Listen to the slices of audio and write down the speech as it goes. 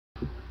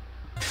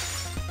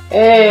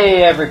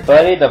Hey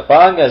everybody, the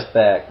Bangaa's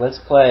back. Let's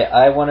play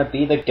I Wanna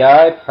Be the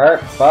Guy Part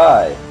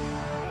 5.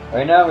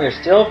 Right now we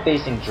are still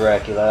facing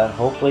Dracula, and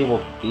hopefully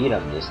we'll beat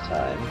him this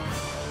time.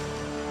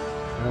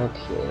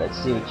 Okay,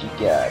 let's see what you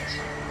got.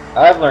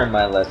 I've learned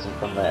my lesson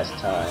from last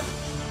time.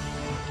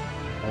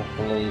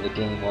 Hopefully the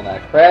game will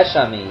not crash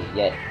on me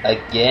yet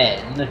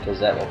again, because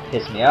that will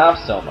piss me off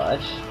so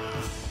much.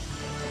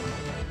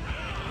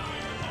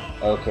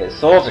 Okay, the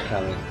souls are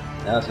coming.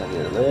 Now it's going to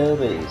get a little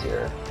bit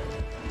easier.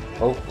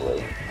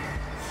 Hopefully.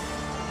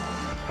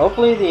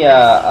 Hopefully the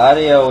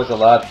audio is a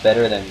lot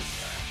better than...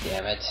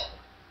 Damn it.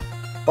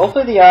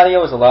 Hopefully the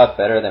audio is a lot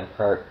better than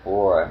Part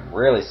 4. I'm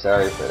really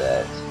sorry for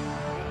that.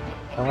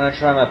 I'm going to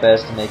try my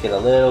best to make it a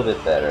little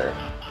bit better.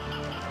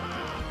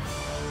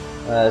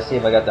 See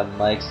if I got the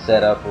mic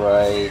set up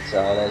right,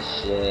 all that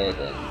shit.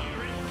 And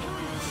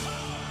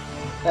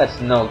that's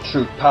no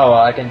true power.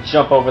 I can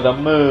jump over the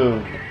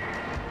moon.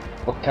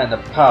 What kind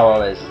of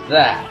power is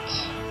that?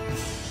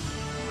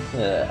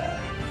 Ugh.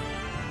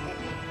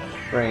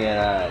 Bring it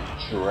on,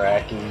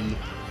 Dracula.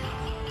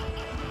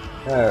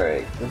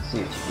 Alright, let's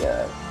see what you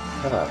got.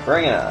 Come on,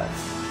 bring it on.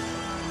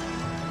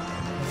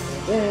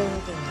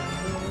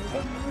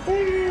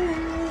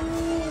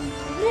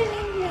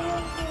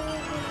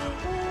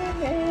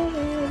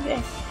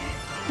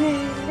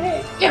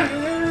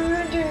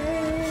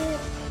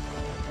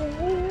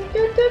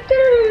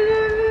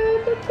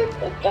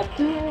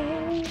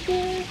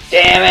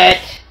 Damn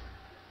it!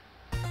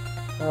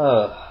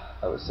 Oh,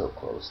 I was so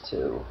close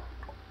too.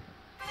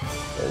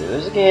 Gotta do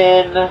this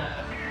again.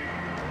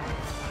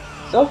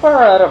 So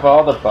far out of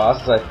all the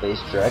bosses I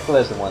faced, Dracula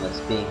is the one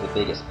that's being the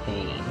biggest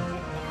pain.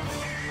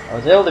 I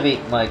was able to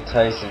beat Mike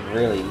Tyson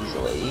really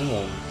easily,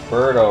 and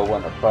Birdo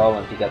wasn't a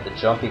problem if he got the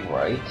jumping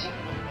right.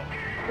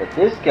 But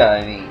this guy,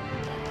 I mean,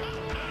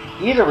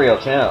 he's a real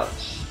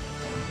challenge.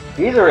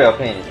 He's a real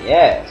pain in the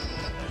ass.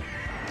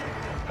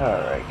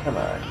 Alright, come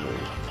on, you.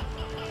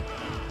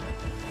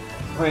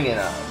 Bring it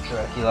on,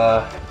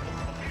 Dracula.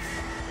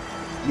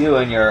 You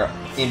and your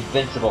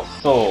invincible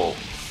soul.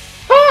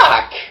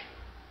 Fuck!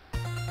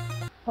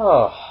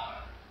 Oh.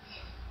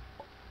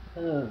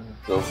 This is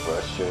so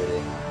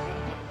frustrating.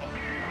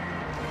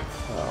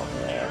 Oh,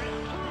 man.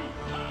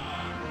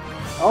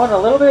 Oh, and a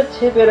little bit of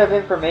tidbit of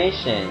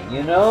information.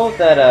 You know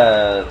that,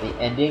 the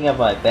ending of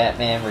my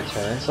Batman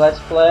Returns Let's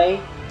Play?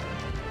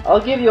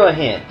 I'll give you a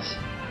hint.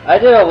 I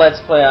did a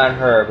Let's Play on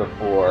her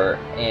before,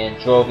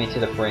 and drove me to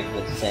the brink of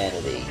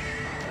insanity.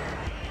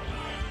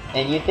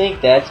 And you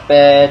think that's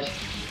bad?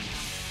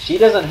 She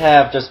doesn't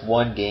have just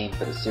one game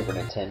for the Super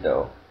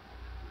Nintendo.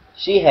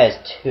 She has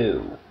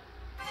 2.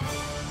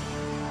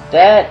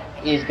 That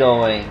is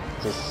going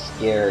to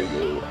scare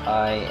you.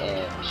 I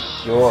am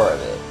sure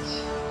of it.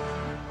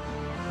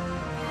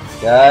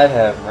 God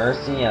have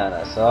mercy on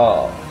us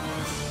all.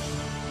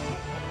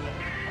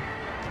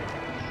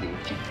 Let's see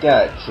what you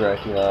got,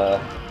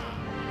 Dracula.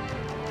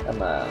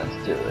 Come on,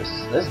 let's do this.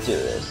 Let's do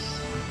this.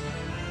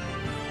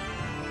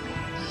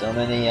 So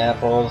many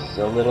apples,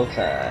 so little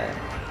time.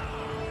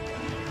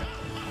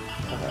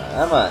 Come on,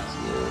 I'm on to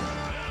you.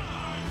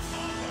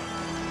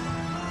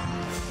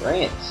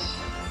 Bring it.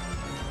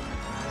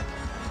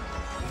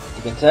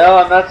 You can tell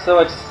I'm not so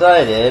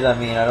excited. I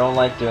mean, I don't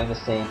like doing the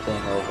same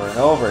thing over and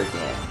over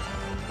again.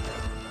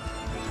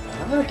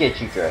 I'm gonna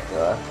get you,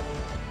 Dracula.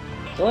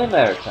 It's only a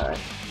matter of time.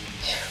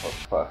 For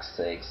fuck's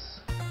sakes.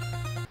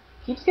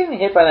 Keeps getting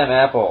hit by them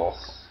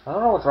apples. I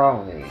don't know what's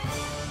wrong with me.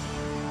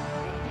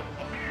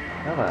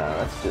 Come on,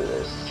 let's do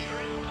this.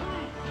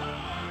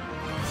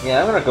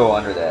 Yeah, I'm gonna go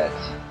under that.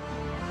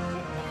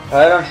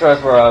 I don't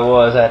trust where I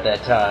was at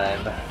that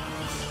time.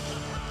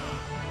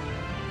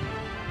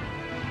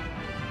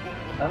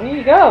 I mean,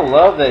 you gotta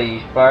love that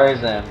he fires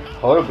them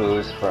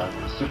Potoboos from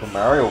Super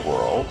Mario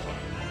World.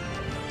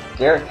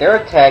 Their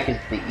attack is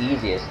the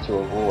easiest to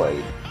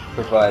avoid,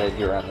 provided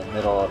you're in the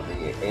middle of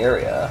the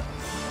area.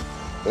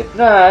 If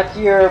not,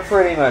 you're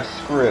pretty much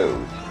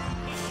screwed.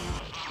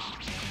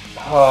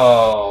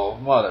 Oh,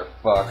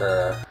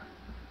 motherfucker.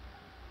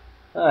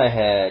 I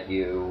had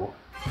you.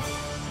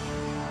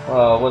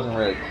 Well, it wasn't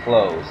really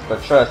close,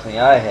 but trust me,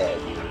 I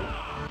had you.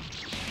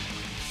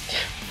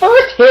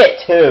 First hit,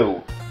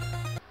 too!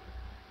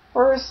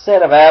 First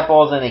set of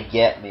apples and it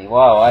get me.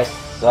 Wow, I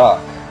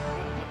suck.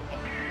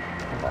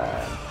 Come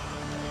on.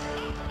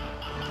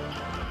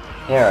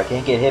 There, I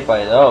can't get hit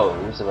by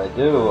those. If I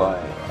do, I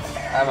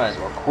might as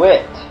well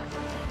quit.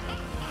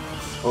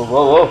 Whoa,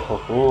 whoa, whoa,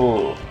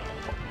 whoa.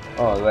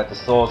 Oh, we got the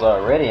souls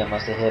already. I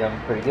must have hit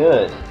them pretty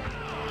good.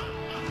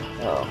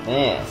 Oh,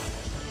 man.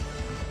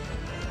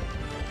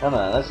 Come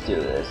on, let's do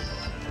this.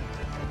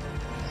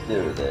 Let's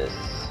do this.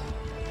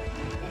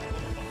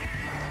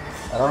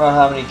 I don't know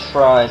how many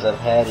tries I've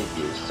had at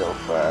you so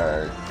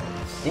far.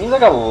 Seems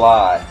like a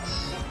lot.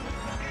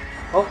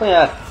 Hopefully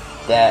not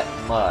that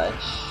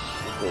much.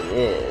 If it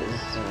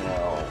is, you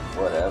know,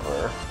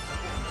 whatever.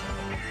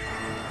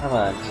 Come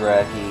on,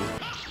 Dracky.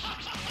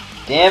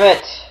 Damn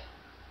it!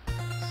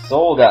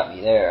 Soul got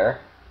me there.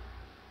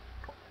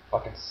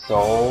 Fucking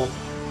soul.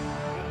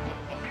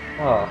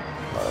 Oh,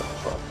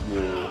 motherfuck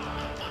you.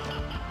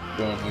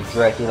 Damn you,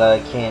 Dracula,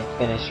 you can't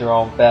finish your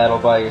own battle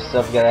by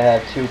yourself. You gotta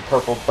have 2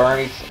 purple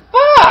Barneys.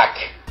 Fuck!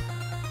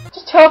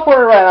 Just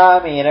teleported right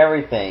on me and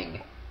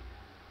everything.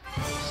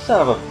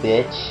 Son of a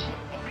bitch.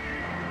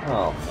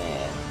 Oh,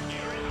 man.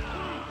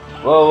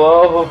 Whoa,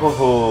 whoa, whoa, whoa,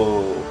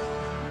 whoa.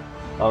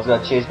 I almost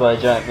got chased by a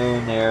giant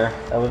moon there.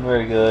 That wasn't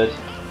very good.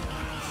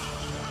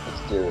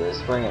 Let's do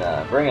this. Bring it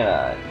on. Bring it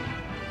on.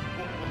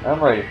 I'm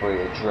ready for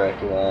you,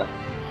 Dracula.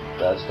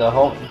 That's the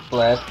homing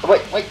blast. Oh,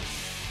 wait, wait.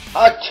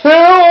 2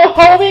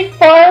 homing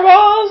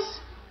fireballs?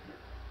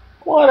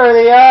 What are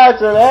the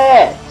odds of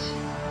that?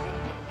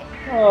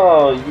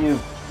 Oh, you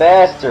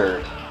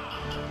bastard.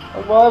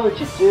 Why would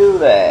you do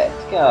that?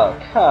 Oh,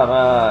 come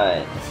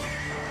on.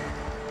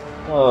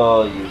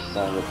 Oh, you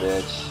son of a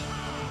bitch.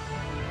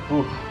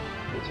 Whew.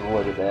 Just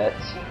avoided that.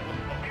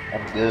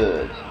 I'm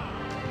good.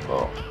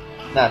 Well,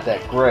 not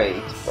that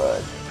great,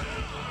 but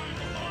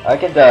I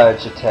can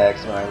dodge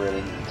attacks when I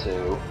really need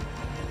to.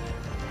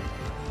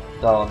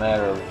 It's all a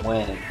matter of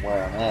when and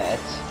where I'm at.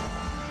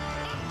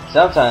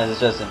 Sometimes it's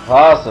just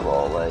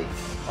impossible, like,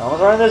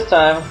 almost around this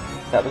time.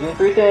 Got between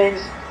 3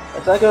 things.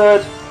 That's not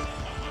good.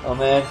 Oh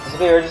man,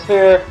 disappear,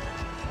 disappear.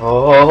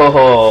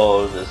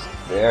 Oh, just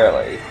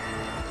barely.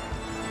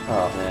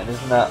 Oh man,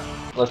 this is not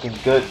looking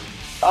good.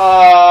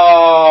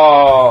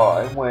 Oh,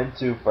 I went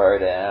too far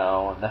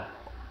down.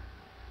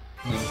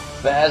 You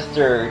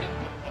bastard.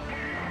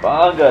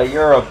 Bangaa,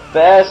 you're a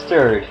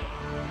bastard.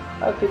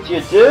 How could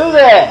you do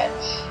that?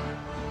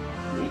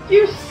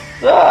 You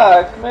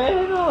suck,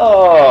 man.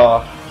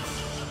 Oh.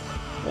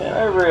 Man,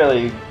 I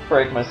really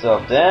break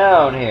myself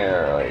down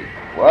here. Like,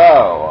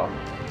 wow, I'm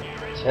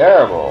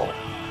terrible.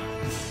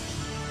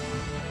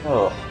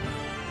 Oh.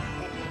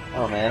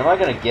 Oh man, am I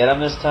gonna get him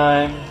this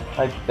time?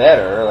 I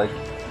better, like,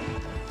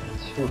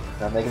 phew,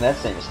 not making that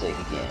same mistake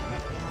again.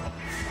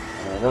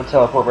 Man, don't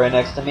teleport right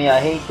next to me, I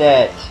hate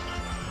that.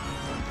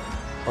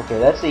 Okay,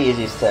 that's the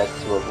easiest tech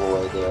to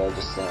avoid there. I'll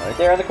just stand right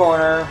there in the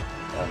corner.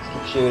 Let's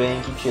keep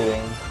shooting, keep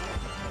shooting.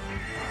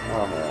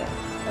 Oh man,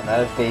 I'm not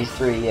at phase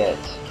 3 yet.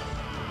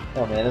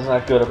 Oh man, this is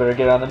not good, I better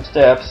get on them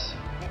steps.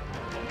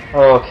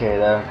 Okay,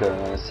 that's good,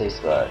 I'm in a safe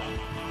spot.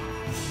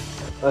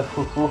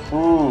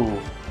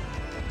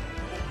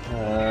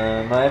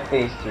 Am I at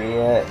phase 3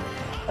 yet?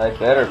 I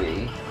better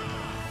be.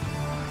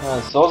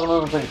 The souls are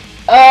moving pretty...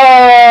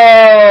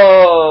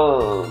 Oh!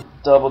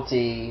 Double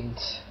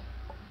teamed.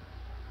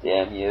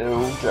 Damn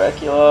you,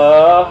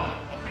 Dracula.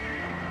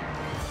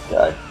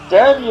 God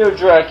damn you,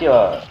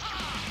 Dracula.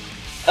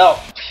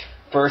 Oh!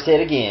 First hit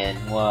again.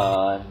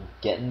 Well, I'm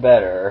getting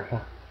better.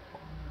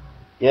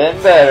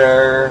 Getting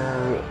better.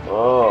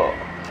 Oh,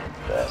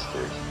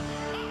 bastard.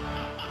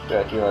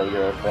 Dracula,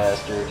 you're a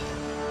bastard.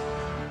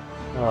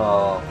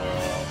 Oh,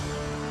 man.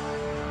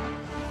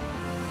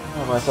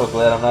 Oh, I'm so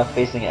glad I'm not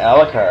facing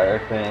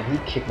Alucard, man. He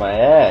kicked my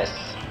ass.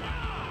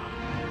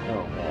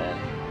 Oh, man.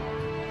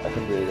 I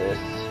can do this.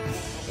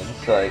 I'm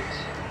psyched.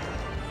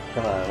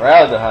 Come on,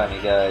 rally behind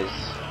me, guys.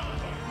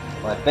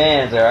 My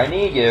fans there, I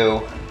need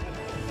you.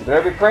 You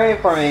better be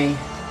praying for me.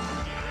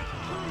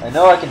 I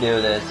know I can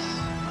do this.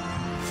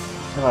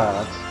 Come on,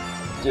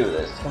 let's do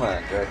this. Come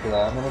on,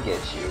 Dracula, I'm gonna get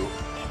you.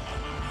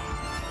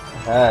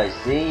 Ah,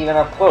 see, even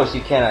up close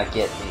you cannot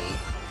get me.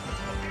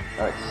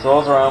 Alright,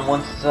 souls are on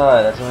one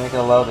side, that's gonna make it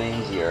a little bit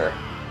easier.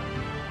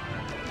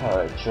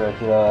 Alright,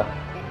 Dracula.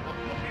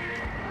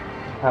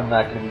 I'm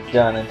not gonna be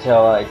done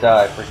until I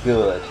die for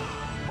good.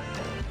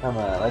 Come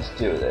on, let's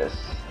do this.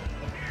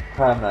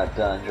 I'm not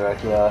done,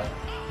 Dracula.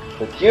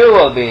 But you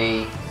will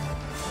be!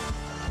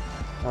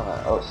 Come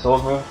on. Oh,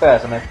 soul's moving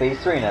fast, I'm at phase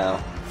 3 now.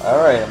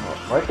 Alright, I'm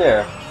right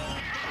there.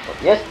 Oh,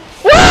 yes.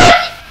 What?!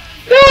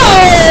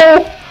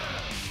 No!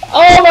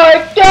 Oh my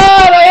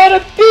god, I had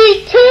a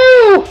beat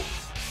too!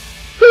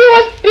 He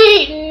was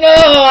beaten! No!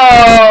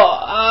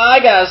 I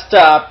gotta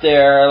stop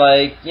there.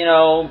 Like, you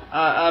know,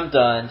 I'm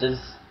done.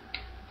 Just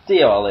see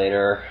y'all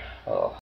later. Oh.